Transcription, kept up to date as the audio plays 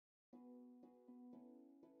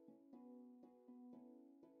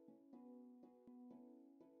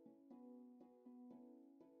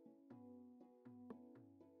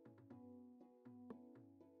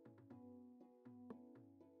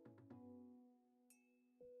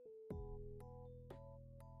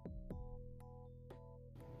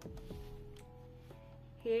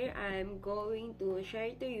here I'm going to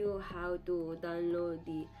share to you how to download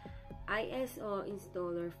the ISO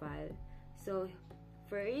installer file. So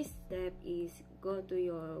first step is go to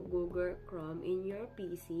your Google Chrome in your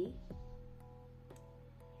PC,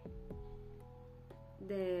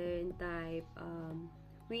 then type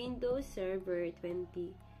Windows Server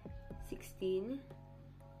 2016.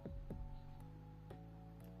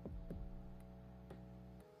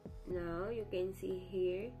 Now you can see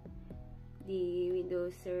here the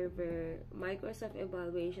Windows Server Microsoft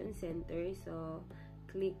Evaluation Center, so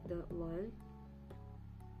click that one,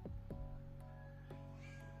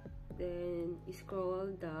 then scroll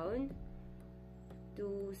down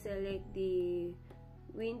to select the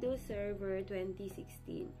Windows Server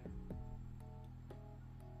 2016,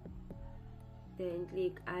 then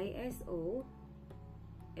click ISO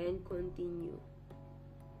and continue.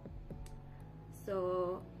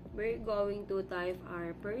 So we're going to type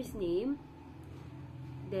our first name,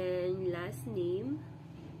 then last name,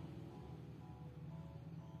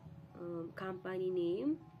 company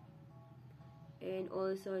name, and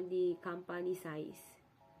also the company size.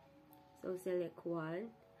 So select one,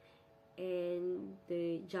 and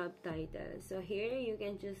the job title. So here you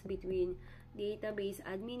can choose between database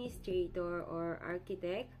administrator or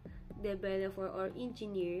architect, developer or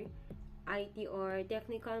engineer, IT or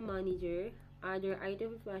technical manager, other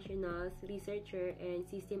IT professionals, researcher, and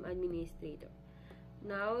system administrator.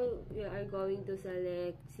 Now we are going to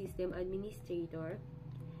select system administrator,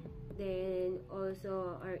 then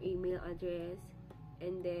also our email address,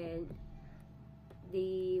 and then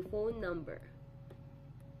the phone number.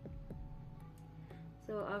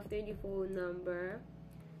 So after the phone number,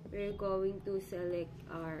 we're going to select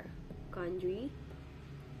our country.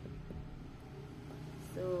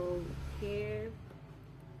 So here,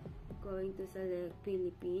 going to select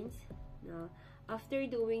Philippines. Now after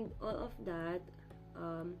doing all of that,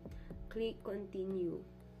 click continue.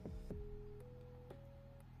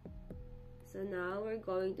 So now we're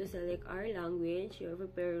going to select our language, your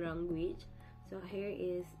preferred language. So here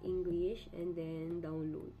is English, and then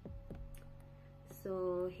download.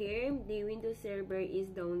 So here the Windows Server is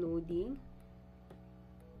downloading,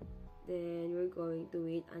 then we're going to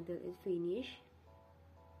wait until it finishes.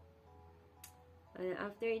 And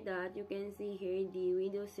after that, you can see here the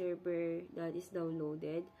Windows Server that is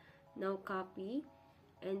downloaded. Now copy,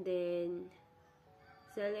 and then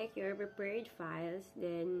select your prepared files,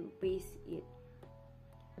 then paste it.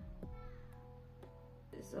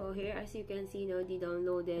 So here, as you can see now, the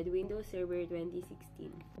downloaded Windows Server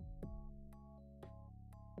 2016.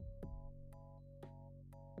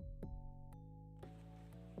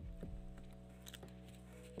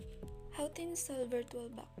 How to install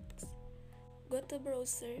VirtualBox? Go to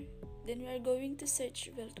browser, then we are going to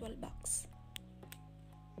search VirtualBox.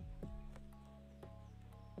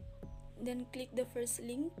 Then click the first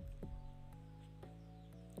link,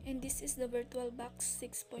 and this is the VirtualBox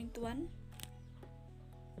 6.1.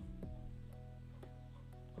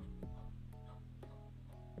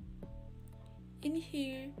 In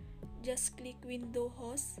here, just click Window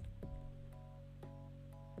Host.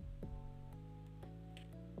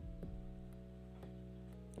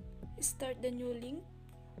 Start the new link.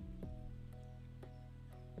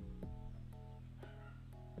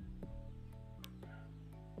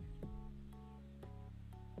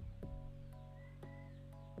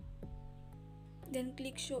 Then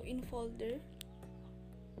click Show in Folder.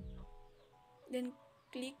 Then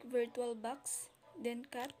click VirtualBox. Then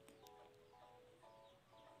cut.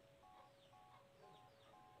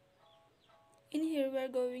 In here, we are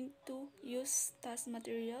going to use task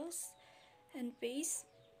materials and paste.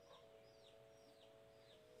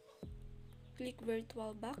 Click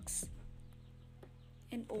VirtualBox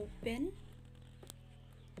and open.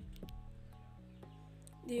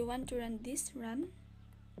 Do you want to run this? Run.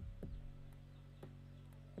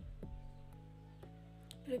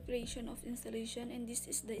 Preparation of installation, and this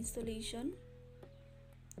is the installation.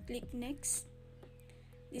 Click Next.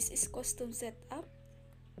 This is custom setup.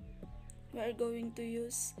 We are going to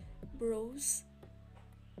use Browse.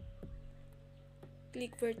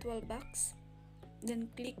 Click VirtualBox. Then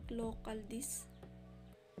click Local Disk.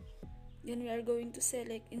 Then we are going to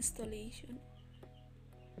select Installation.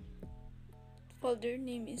 Folder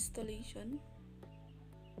name Installation.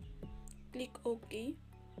 Click OK.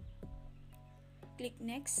 Click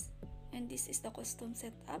Next. And this is the custom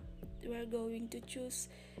setup. We are going to choose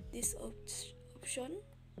this option.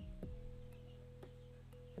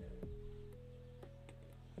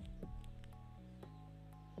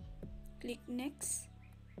 Click Next.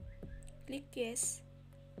 Click Yes.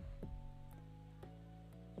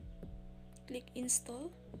 Click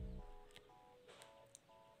Install.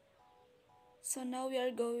 So now we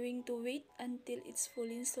are going to wait until it's full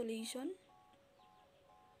installation.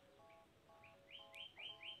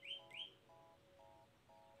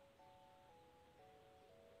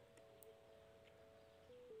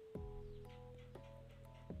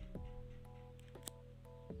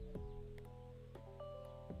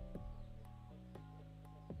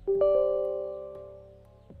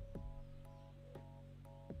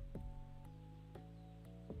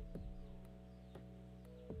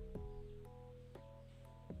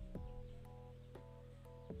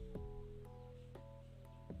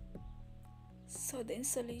 So the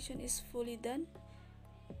installation is fully done.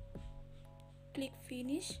 Click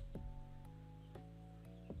finish.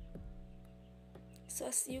 So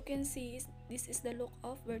as you can see, this is the look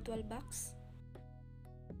of VirtualBox.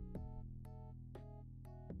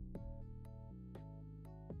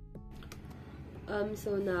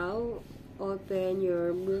 So now open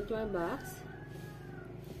your VirtualBox.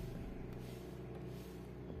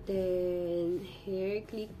 Then here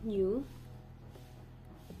click new.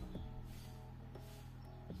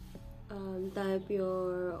 Type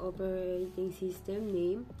your operating system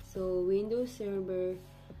name. So Windows Server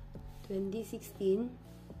 2016.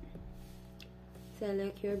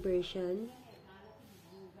 Select your version.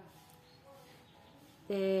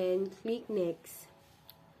 Then click next.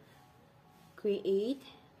 Create.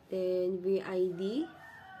 Then VID.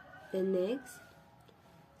 Then next.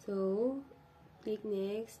 So click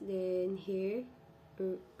next. Then here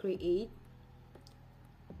create.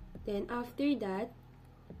 Then after that,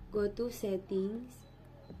 go to settings.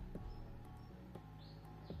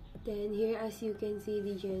 Then here, as you can see,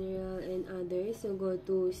 the general and others. So go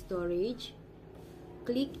to storage.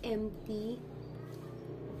 Click empty.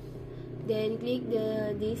 Then click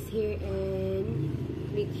this here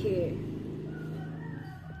and click here.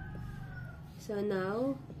 So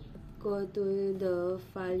now go to the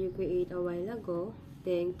file you create a while ago.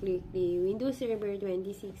 Then click the Windows Server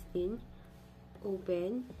 2016.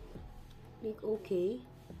 Open. Click OK.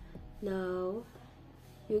 Now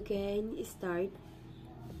you can start.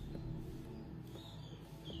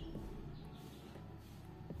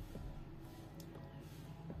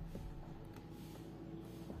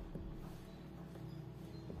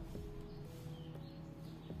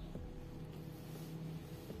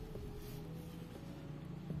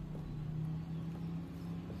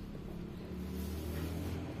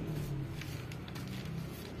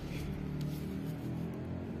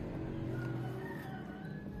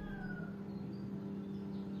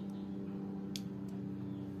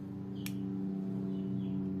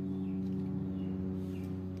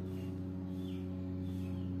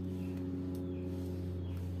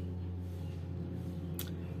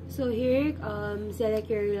 So here, select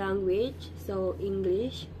your language, so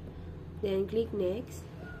English, then click next,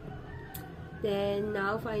 then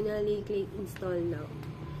now finally click install now.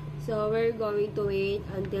 So we're going to wait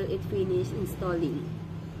until it finishes installing.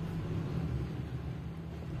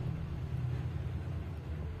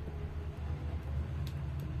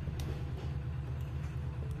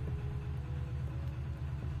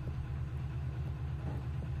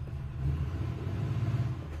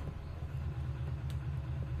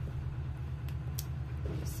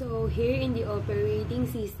 So here in the operating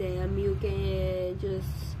system, you can just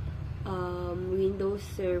Windows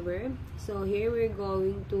Server. So here we're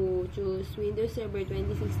going to choose Windows Server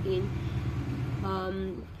 2016,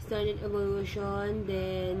 Standard Evolution,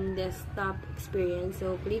 then Desktop Experience.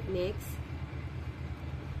 So click next.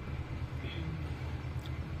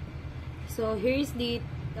 So here's the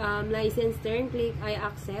license term. Click I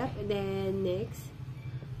accept, then next.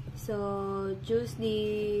 So choose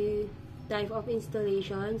the type of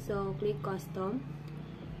installation, so click custom,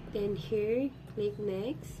 then here click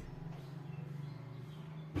next.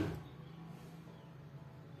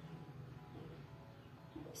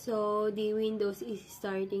 So the Windows is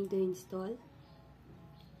starting to install.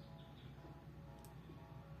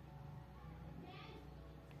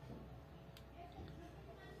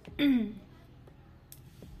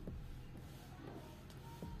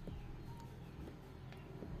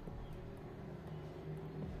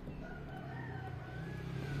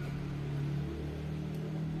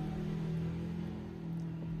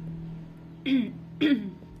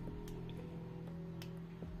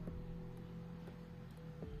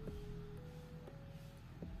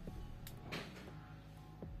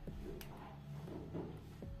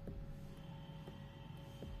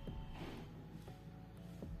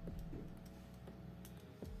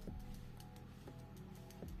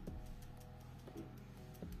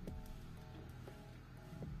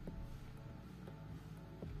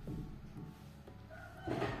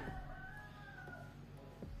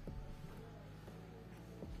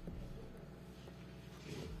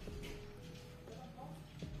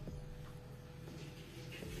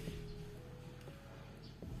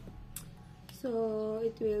 So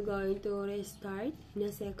it will going to restart in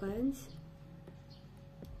a second.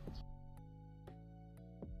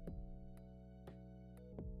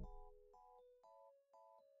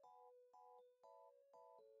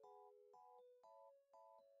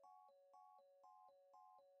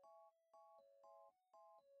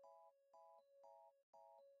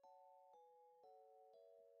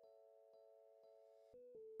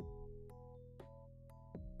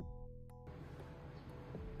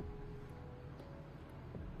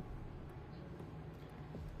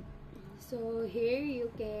 So here you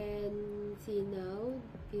can see now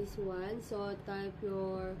this one. So type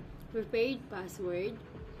your prepared password,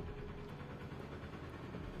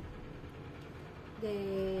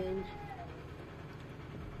 then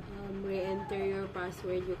re-enter your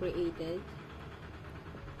password you created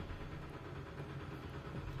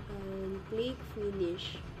and click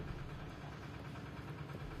finish.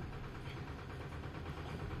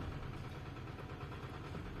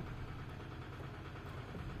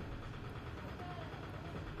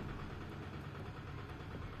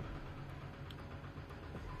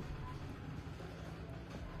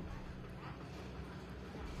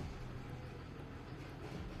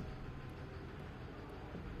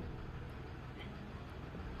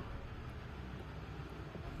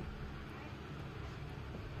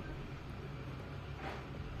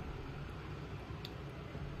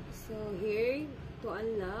 So here, to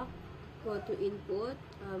unlock, go to input,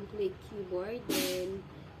 click keyboard, then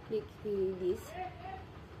click this.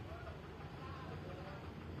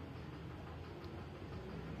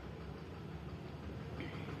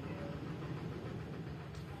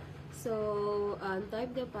 So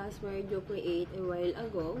type the password you create a while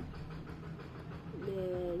ago,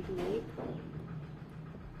 then click.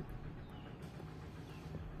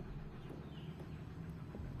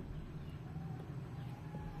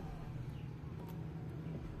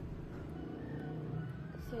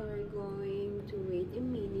 So we're going to wait a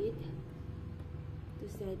minute to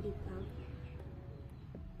set it up.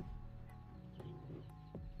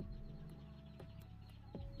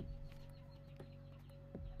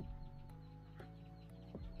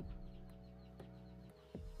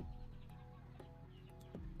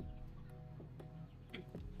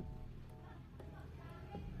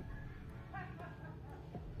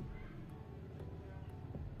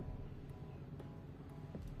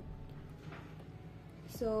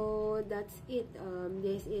 So that's it.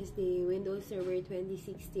 This is the Windows Server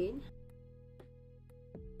 2016.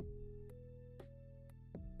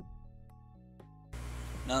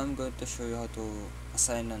 Now I'm going to show you how to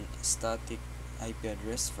assign a static IP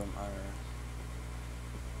address from our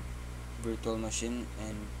virtual machine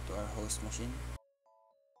and to our host machine.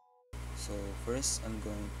 So first I'm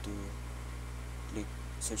going to click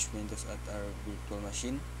search Windows at our virtual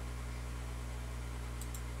machine,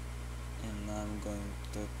 and now I'm going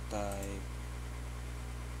to type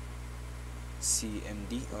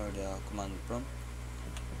CMD or the command prompt.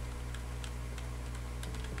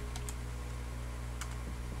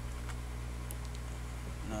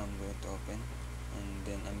 Now I'm going to open, and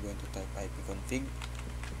then I'm going to type ipconfig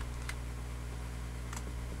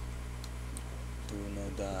to know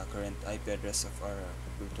the current IP address of our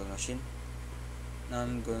virtual machine. Now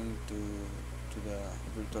I'm going to the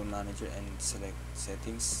virtual manager and select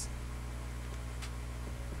settings.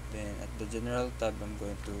 Then at the general tab I'm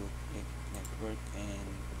going to click network and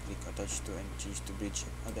click attach to and change to bridge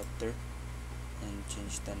adapter and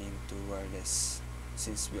change the name to wireless,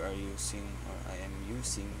 since we are using, or I am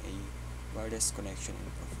using, a wireless connection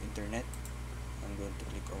of internet. I'm going to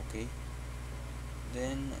click OK.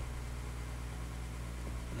 Then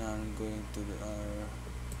now I'm going to our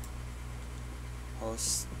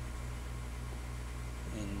host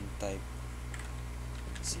and type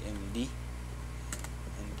CMD,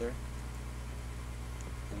 enter.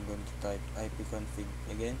 I'm going to type ipconfig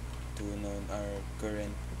again to know our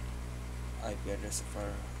current IP address of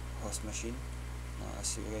our host machine. Now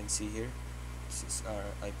as you can see here, this is our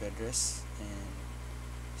IP address and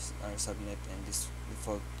this is our subnet and this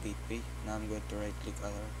default gateway. Now I'm going to right click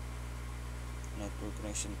our network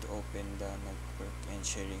connection to open the network and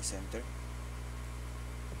sharing center.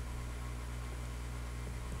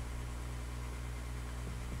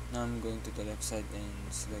 Now I'm going to the left side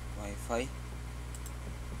and select Wi-Fi.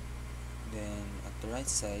 Then at the right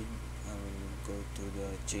side I will go to the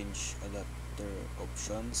change adapter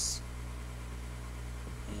options,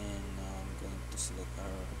 and now I'm going to select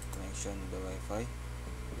our connection, the Wi-Fi.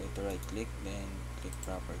 Go to right click, then click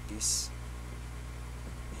properties.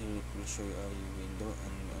 Here it will show you a window,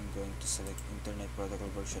 and I'm going to select Internet Protocol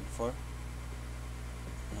version 4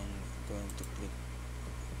 and I'm going to click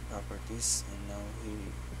properties, and now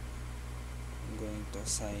here going to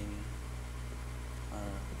assign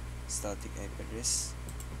our static IP address.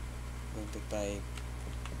 I'm going to type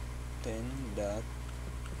 10.0.0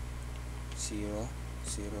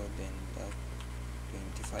 then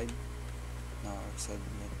 .25. Now our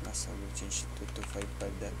subnet mask I will change it to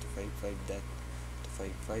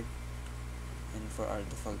 255.255.255, and for our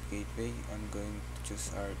default gateway I'm going to choose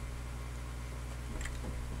our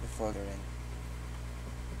default current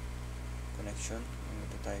connection. I'm going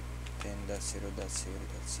to type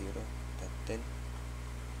 10.0.0.0.10.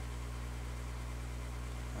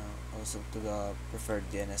 Also to the preferred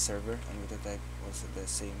DNS server, I'm going to type also the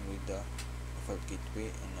same with the default gateway,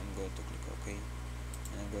 and I'm going to click OK,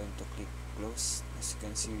 and I'm going to click close. As you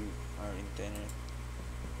can see, our internet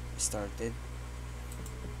started.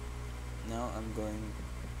 Now I'm going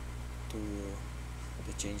to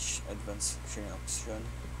change advanced sharing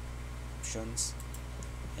options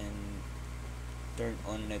and turn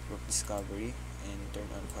on network discovery and turn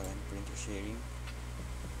on file and printer sharing.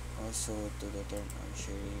 Also to the turn on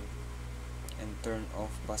sharing and turn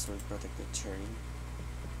off password protected sharing.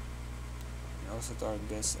 And also to our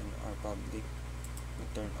guests and our public, we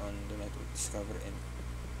turn on the network discovery and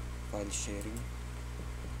file sharing.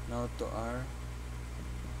 Now to our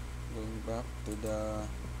going back to the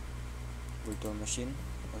virtual machine.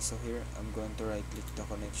 Also here I'm going to right click the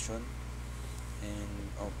connection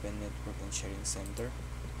and open network and sharing center.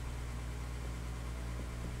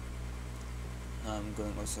 Now I'm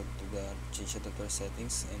going also to the change adapter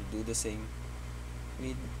settings and do the same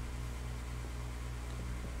with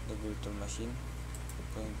the virtual machine.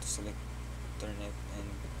 I'm going to select internet and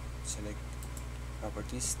select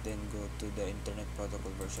properties, then go to the internet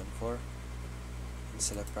protocol version 4 and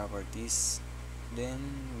select properties. Then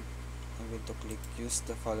I'm going to click use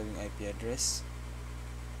the following IP address.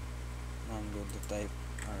 Now I'm going to type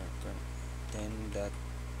our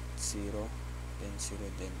 10.0 then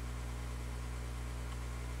 0 then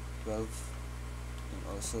 12, and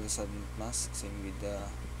also the subnet mask same with the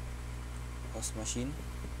host machine,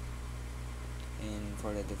 and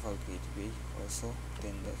for the default gateway also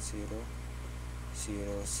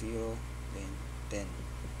 10.0.0.0 then 10.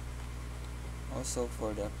 Also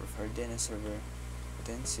for the preferred DNS server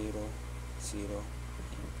 10.0.0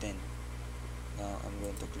 and 10. Now I'm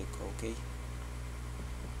going to click OK,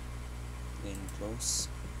 then close.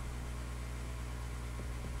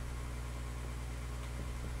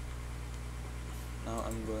 Now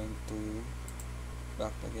I'm going to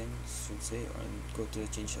back again, should say, or go to the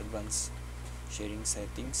change advanced sharing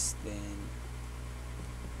settings, then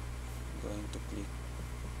I'm going to click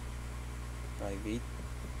private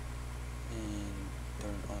and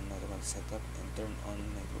turn on automatic setup and turn on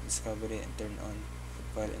network discovery and turn on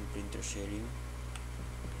file and printer sharing,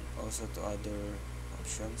 and also to other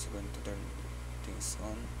options I'm going to turn things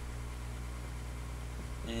on,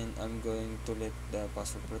 and I'm going to let the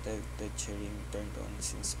password protected sharing turned on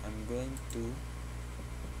since I'm going to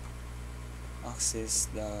access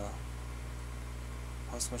the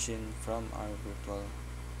host machine from our virtual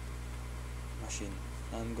machine.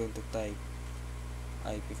 I'm going to type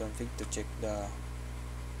ipconfig to check the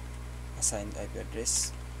assigned IP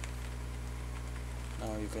address.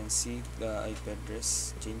 Now you can see the IP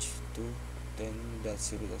address changed to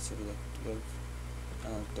 10.0.0.12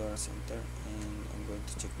 to our center, and I'm going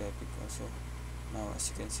to check the IP also. Now as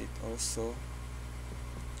you can see, it also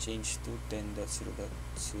changed to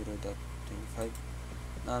 10.0.0.25.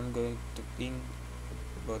 Now I'm going to ping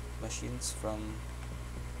both machines from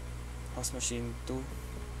host machine to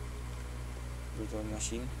virtual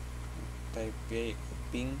machine. Type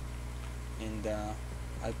ping and the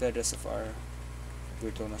IP address of our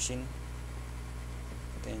virtual machine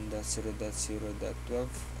 10.0.0.12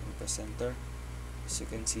 and press enter. As you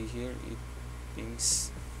can see here, it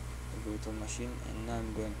pings the virtual machine, and now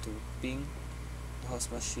I'm going to ping the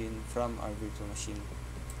host machine from our virtual machine.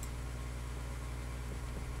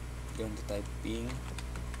 I'm going to type ping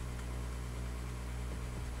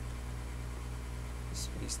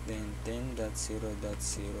space then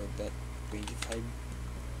 10.0.0.25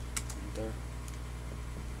 enter.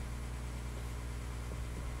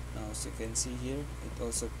 Now as you can see here, it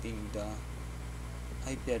also pinged the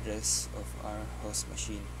IP address of our host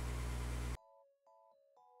machine.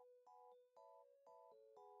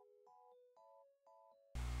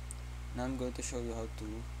 Now I'm going to show you how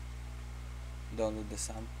to download the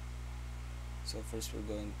XAMPP. So first we're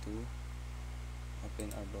going to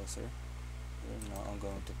open our browser. Here, now I'm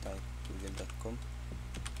going to type google.com.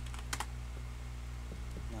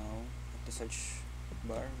 Now at the search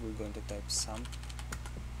bar we're going to type XAMPP.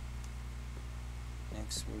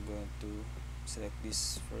 Next we're going to select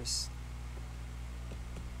this first.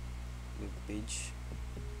 We'll page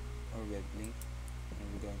or web link, and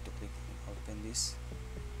we're going to click open this.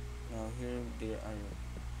 Now here there are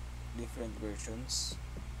different versions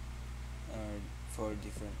for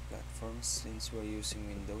different platforms. Since we're using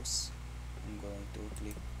Windows, I'm going to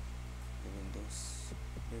click the Windows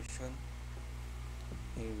version.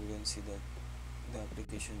 Here we can see that the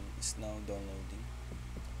application is now downloading.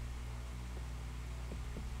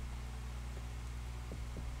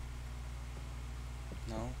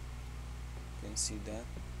 Now you can see that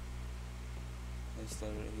the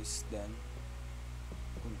installer is done,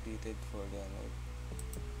 completed for download.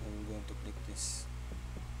 And we're going to click this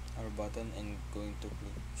our button and going to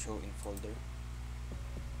click show in folder.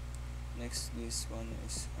 Next, this one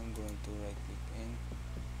is I'm going to right click and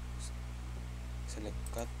select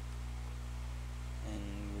cut,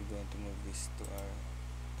 and we're going to move this to our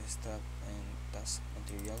desktop and task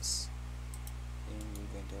materials, and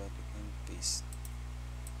we're going to right click and paste.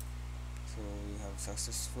 So we have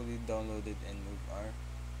successfully downloaded and moved our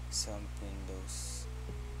XAMPP Windows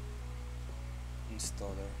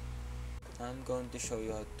installer. I'm going to show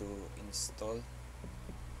you how to install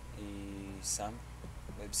a XAMPP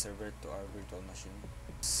Web Server to our virtual machine.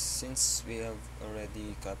 Since we have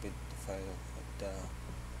already copied the file of the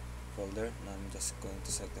folder, now I'm just going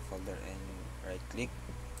to select the folder and right click,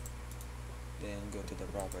 then go to the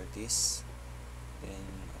properties, then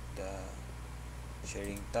the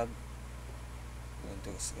sharing tab, I'm going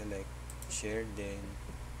to select share, then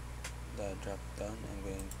the drop down I'm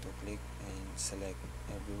going to click and select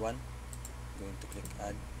everyone. I'm going to click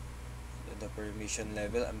add. The permission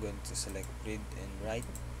level I'm going to select read and write,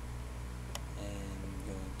 and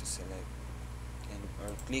going to select and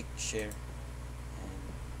or click share, and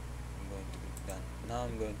I'm going to click done. Now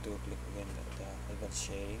I'm going to click again at the advanced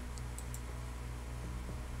sharing.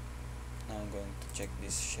 Now I'm going to check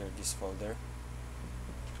this share this folder.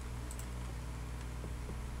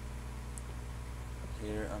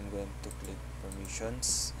 Here I'm going to click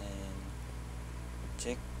permissions and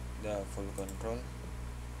check the full control,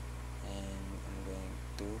 and I'm going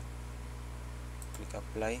to click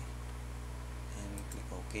apply and click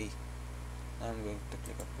OK. Now I'm going to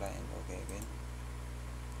click apply and OK again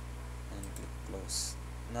and click close.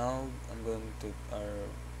 Now I'm going to our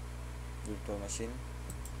virtual machine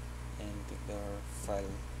and click the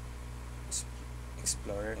file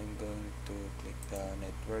explorer. I'm going to click the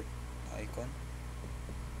network icon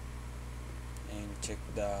and check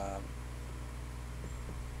the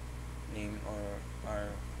name or our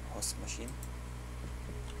host machine.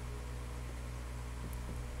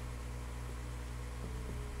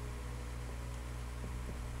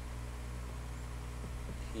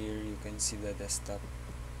 Here you can see the desktop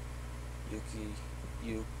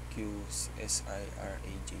UQSIRAG.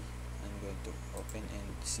 I'm going to open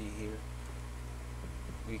and see here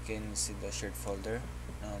we can see the shared folder.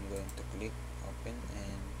 Now I'm going to click open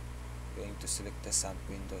and going to select the XAMPP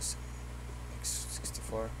Windows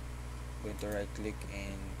x64. Going to right click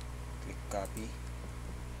and click copy.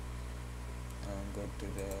 Now I'm going to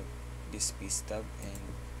this piece tab and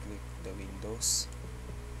click the Windows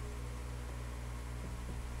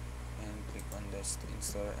and click on the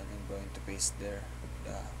installer, and I'm going to paste there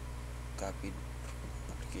the copied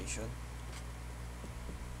application.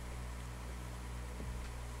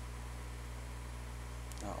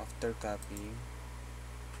 Now after copying,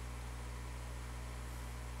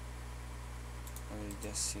 I will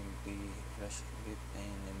just simply refresh it,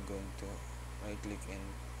 and I'm going to right click and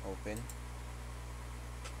open.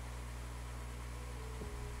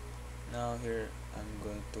 Now here I'm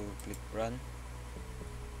going to click run.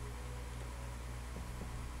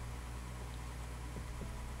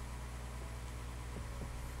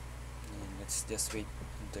 And let's just wait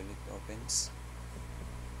until it opens.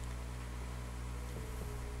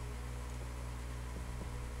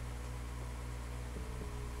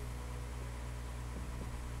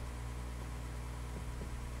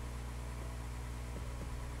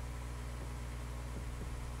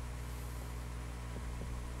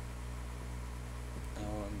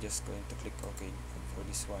 Just going to click OK for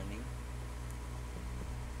this warning.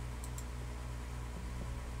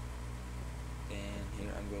 And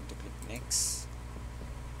here I'm going to click next.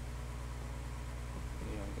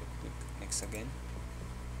 Here I'm going to click next again.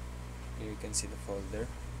 Here you can see the folder.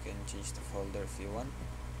 You can change the folder if you want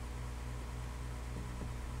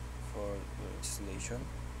for your installation.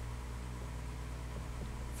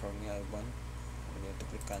 For me, I have one. I'm going to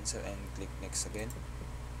click cancel and click next again.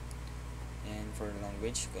 And for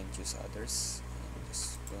language, you can choose others. I'm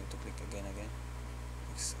just going to click again,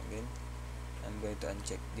 next again. I'm going to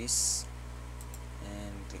uncheck this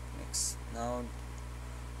and click next. Now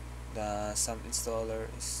The SAMP installer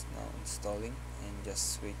is now installing, and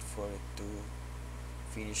just wait for it to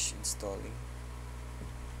finish installing.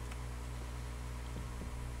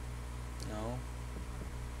 Now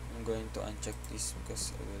I'm going to uncheck this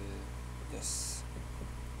because I will just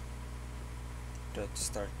try to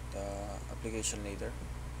start the application later.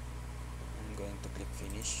 I'm going to click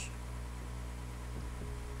finish.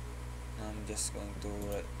 Now I'm just going to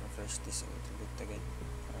refresh this a little bit again,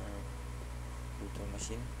 our virtual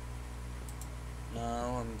machine.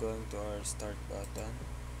 Now I'm going to our start button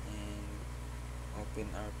and open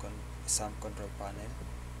our SAMP control panel.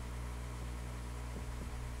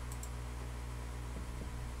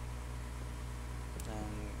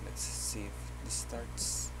 Let's see if this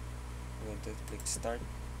starts. I'm going to click start.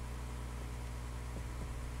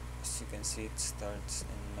 As you can see, it starts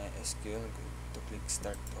in my SQL. I'm going to click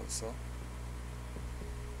start also.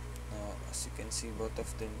 Now as you can see, both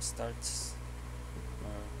of them starts.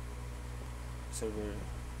 Our server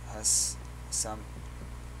has SAMP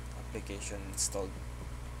application installed.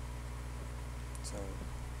 So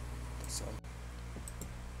that's all.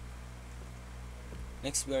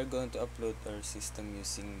 Next, we are going to upload our system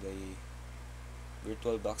using the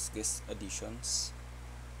VirtualBox guest additions.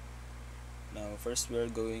 Now first we are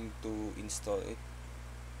going to install it.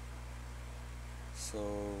 So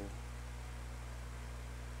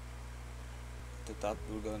at the top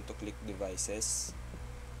we're going to click devices,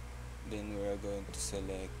 then we are going to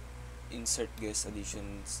select insert guest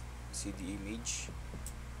additions CD image.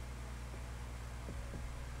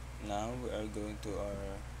 Now we are going to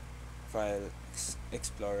our file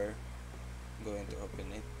explorer, going to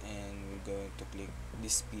open it, and we're going to click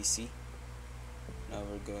this PC. Now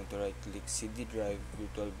we're going to right click CD drive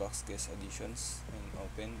VirtualBox guest additions and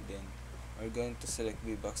open. Then we're going to select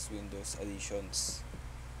VBox Windows additions.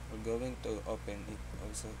 We're going to open it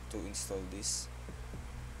also to install this.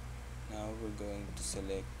 Now we're going to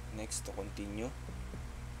select next to continue.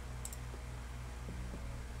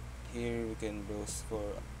 Here we can browse for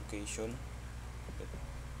application that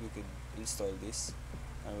we could install this.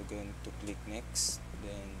 Now we're going to click next,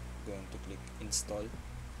 then going to click install,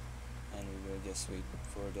 and we will just wait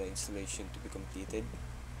for the installation to be completed.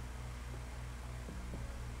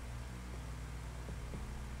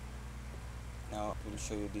 Now it will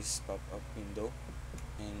show you this pop-up window,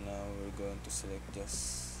 and now we're going to select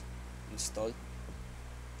just install,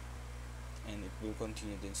 and it will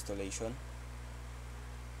continue the installation.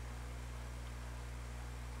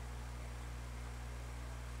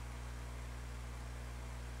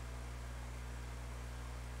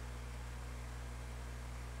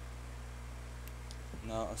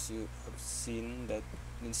 Now as you have seen that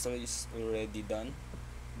the install is already done,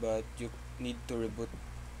 but you need to reboot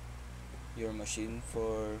your machine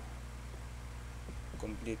for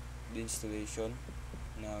complete the installation.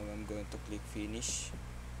 Now I'm going to click finish.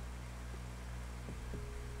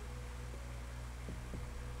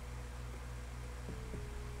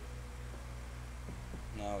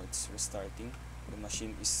 Now it's restarting. The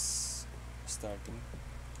machine is starting,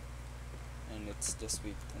 and let's just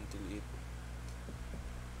wait until it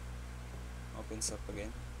opens up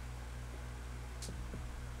again.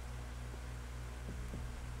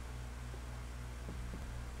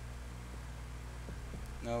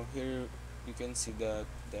 Now here you can see that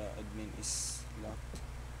the admin is locked.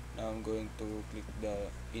 Now I'm going to click the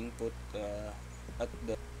input at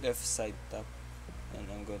the left side tab, and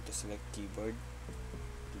I'm going to select keyboard,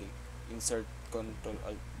 click insert Ctrl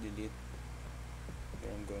Alt Delete.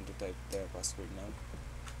 Here I'm going to type the password now.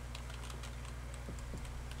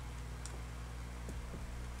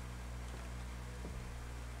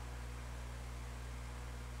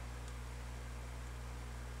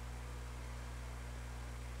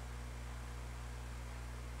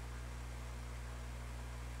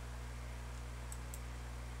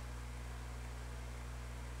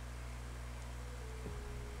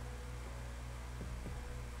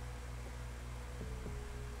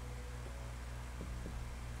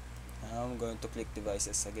 Now I'm going to click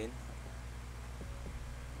devices again,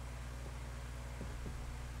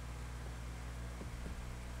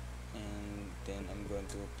 and then I'm going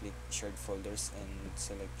to click shared folders and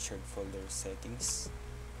select shared folder settings.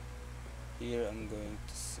 Here I'm going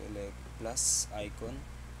to select plus icon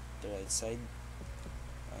the right side,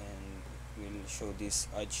 and will show this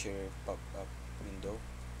add share pop-up window.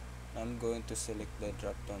 I'm going to select the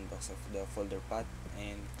drop down box of the folder path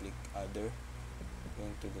and click other,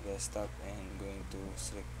 going to the desktop and going to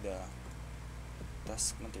select the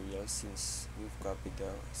task material since we've copied the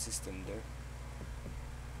system there.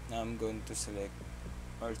 Now I'm going to select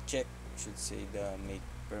or check, should say, the make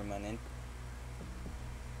permanent,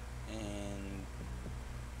 and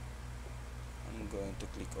going to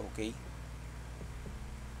click OK,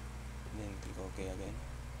 then click OK again.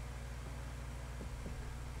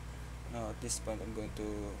 Now at this point I'm going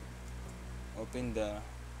to open the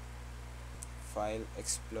File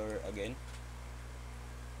Explorer again.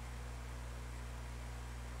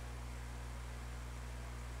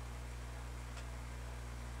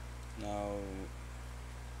 Now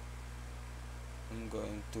I'm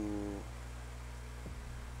going to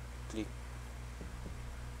click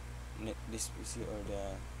this PC,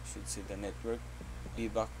 or should say the network,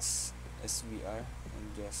 VirtualBox SVR.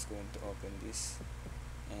 I'm just going to open this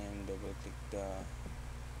and double click the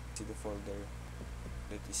folder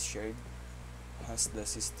that is shared, has the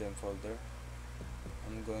system folder.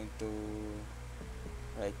 I'm going to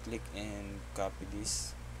right click and copy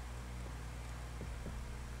this.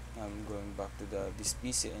 I'm going back to this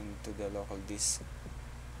PC and to the local disk.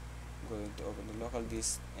 I'm going to open the local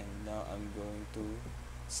disk, and now I'm going to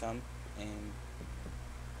XAMPP and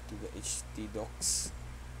to the htdocs.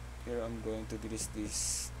 Here I'm going to delete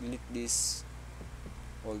these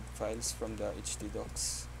old files from the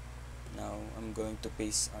htdocs. Now I'm going to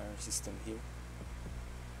paste our system here,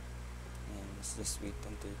 and let's just wait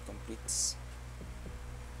until it completes.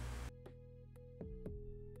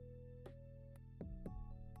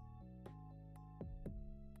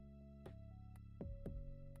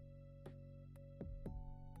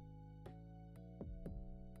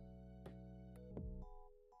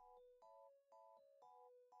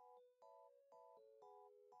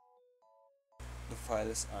 The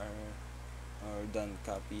files are done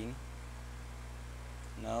copying.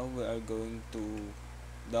 Now we are going to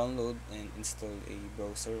download and install a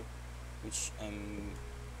browser, which I'm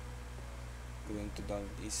going to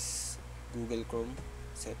download is Google Chrome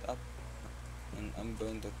setup, and I'm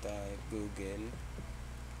going to type Google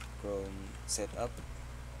Chrome setup.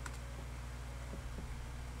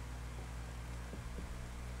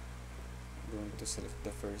 I'm going to select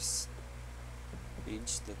the first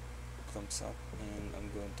page that comes up, and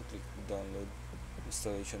I'm going to click download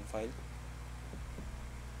installation file.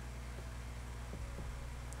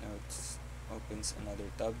 Now it opens another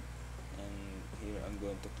tab, and here I'm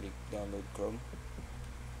going to click download Chrome,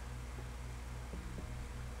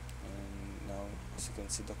 and now as you can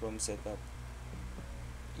see the Chrome setup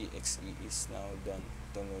exe is now done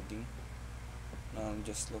downloading. Now I'm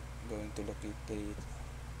just going to locate the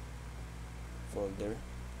folder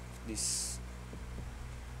of this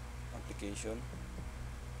application.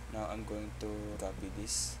 Now I'm going to copy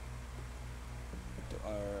this to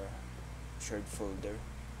our shared folder.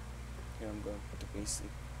 Here I'm going to paste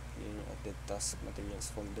it here at the task materials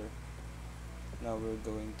folder. Now we're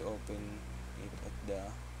going to open it at the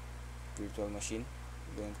virtual machine.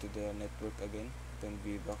 Going to the network again, open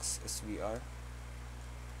VirtualBox SVR,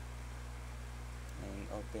 and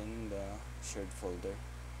open the shared folder.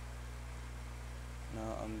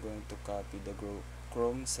 Now I'm going to copy the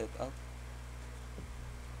Chrome setup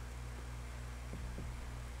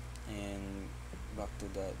and back to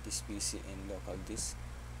this PC and local disk.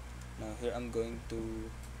 Now here I'm going to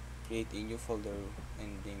create a new folder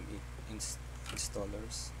and name it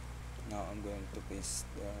installers. Now I'm going to paste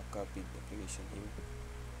the copied application here.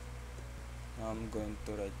 Now I'm going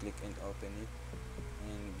to right click and open it,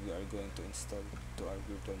 and we are going to install to our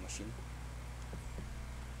virtual machine.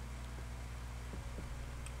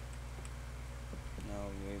 Now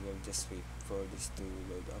we will just wait for this to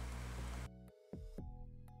load up.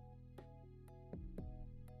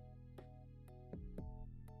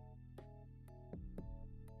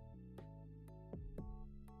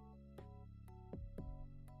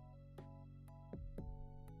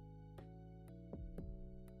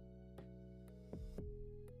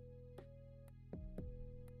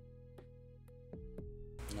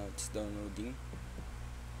 Now it's downloading.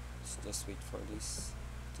 Let's just wait for this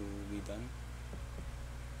to be done.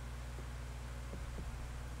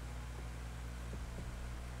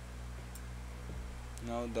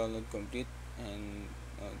 Now download complete, and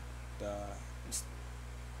the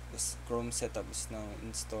Chrome setup is now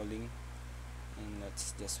installing, and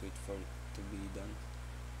let's just wait for it to be done.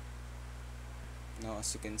 Now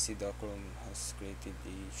as you can see, the Chrome has created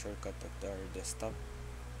a shortcut at our desktop.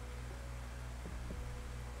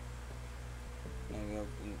 Now we have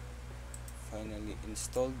finally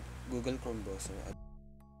installed Google Chrome browser.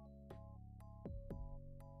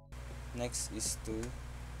 Next is to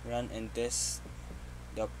run and test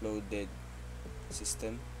the uploaded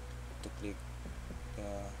system. To click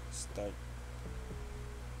the start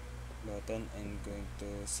button and going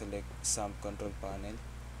to select XAMPP control panel.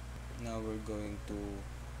 Now we're going to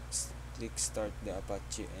click start the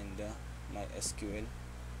Apache and the MySQL.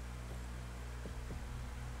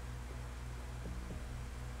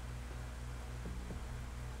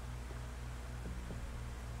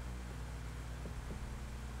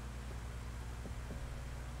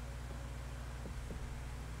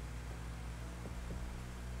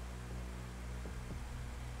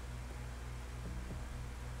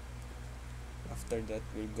 After that,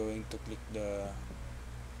 we're going to click the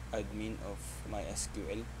admin of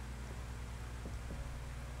MySQL.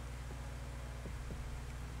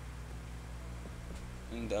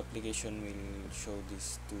 And the application will show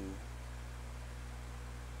these two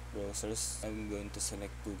browsers. I'm going to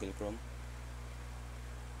select Google Chrome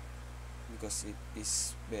because it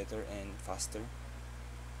is better and faster.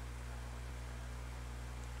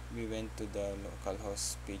 We went to the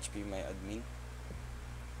localhost phpMyAdmin,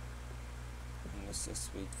 and let's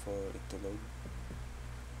just wait for it to load.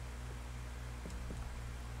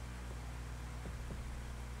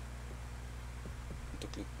 To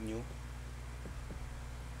click new,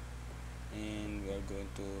 and we are going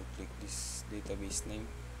to click this database name.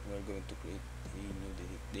 We are going to create a new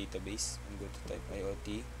database. I'm going to type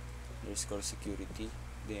IoT_security,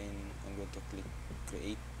 then I'm going to click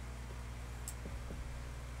create.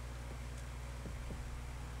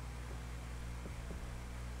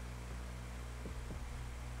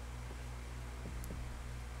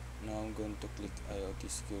 Now I'm going to click IoT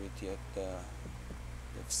security at the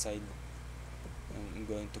left side. I'm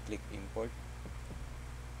going to click import.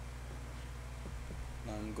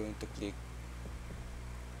 Now I'm going to click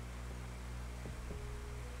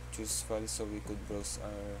choose file so we could browse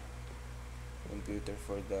our computer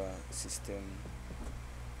for the system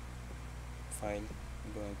file.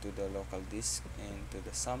 I'm going to the local disk and to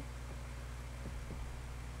the XAMPP.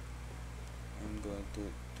 I'm going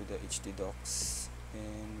to the htdocs,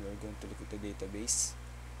 and we're going to look at the database,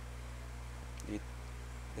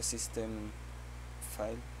 the system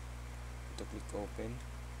file, to click open,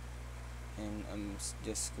 and I'm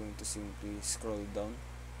just going to simply scroll down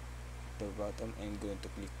the bottom and going to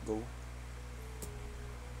click go.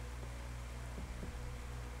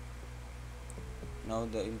 Now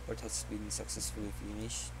the import has been successfully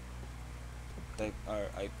finished. Type our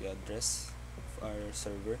IP address of our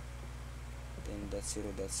server,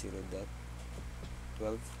 10.0.0.12.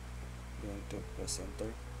 Going to press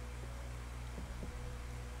enter,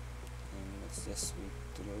 and let's just wait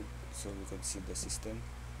to load so we can see the system.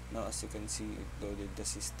 Now as you can see, it loaded the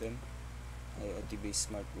system, IoT-based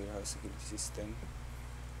smart warehouse security system.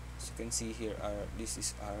 As you can see here, this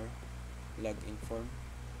is our login form.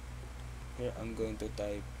 Here I'm going to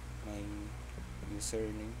type my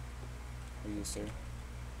username or user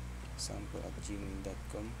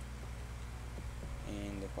sample@gmail.com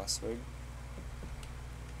and the password.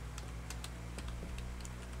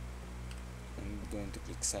 I'm going to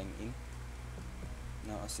click sign in.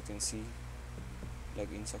 Now as you can see,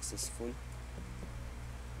 login successful.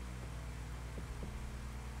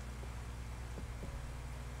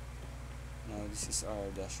 Now this is our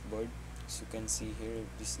dashboard. As you can see here,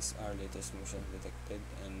 this is our latest motion detected,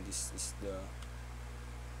 and this is the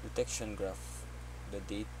detection graph, the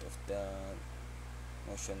date of the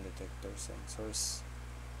motion detector sensors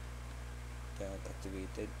that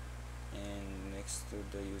activated. And next to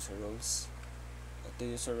the user roles, at the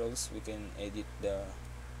user roles we can edit the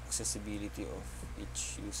accessibility of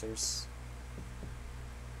each users.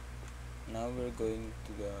 Now we're going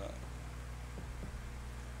to the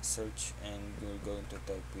search, and we're going to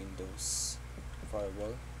type Windows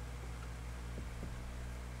firewall.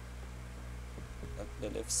 At the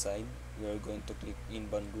left side, we are going to click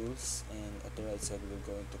inbound rules, and at the right side we're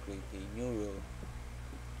going to create a new rule.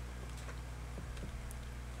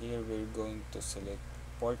 Here we're going to select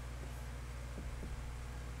port,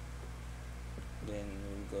 then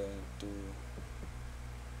we're going to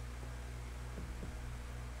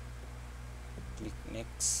click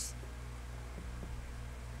next,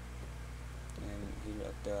 and here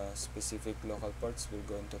at the specific local ports we're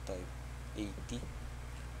going to type 80,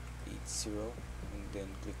 and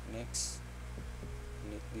then click next.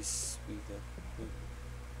 Let this be the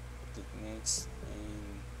click next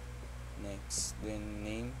and next. Then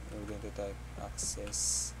name, we're going to type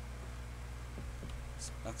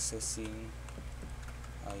accessing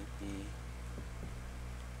IP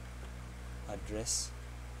address,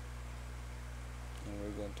 and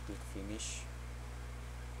we're going to click finish.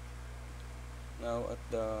 Now at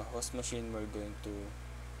the host machine, we're going to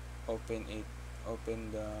open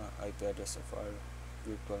the IP address of our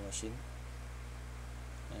virtual machine,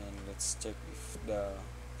 and let's check if the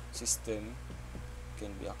system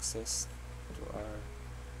can be accessed to our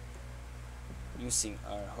using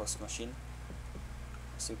our host machine.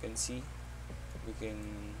 As you can see, we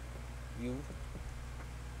can view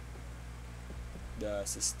the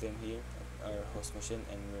system here at our host machine,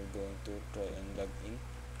 and we're going to try and log in.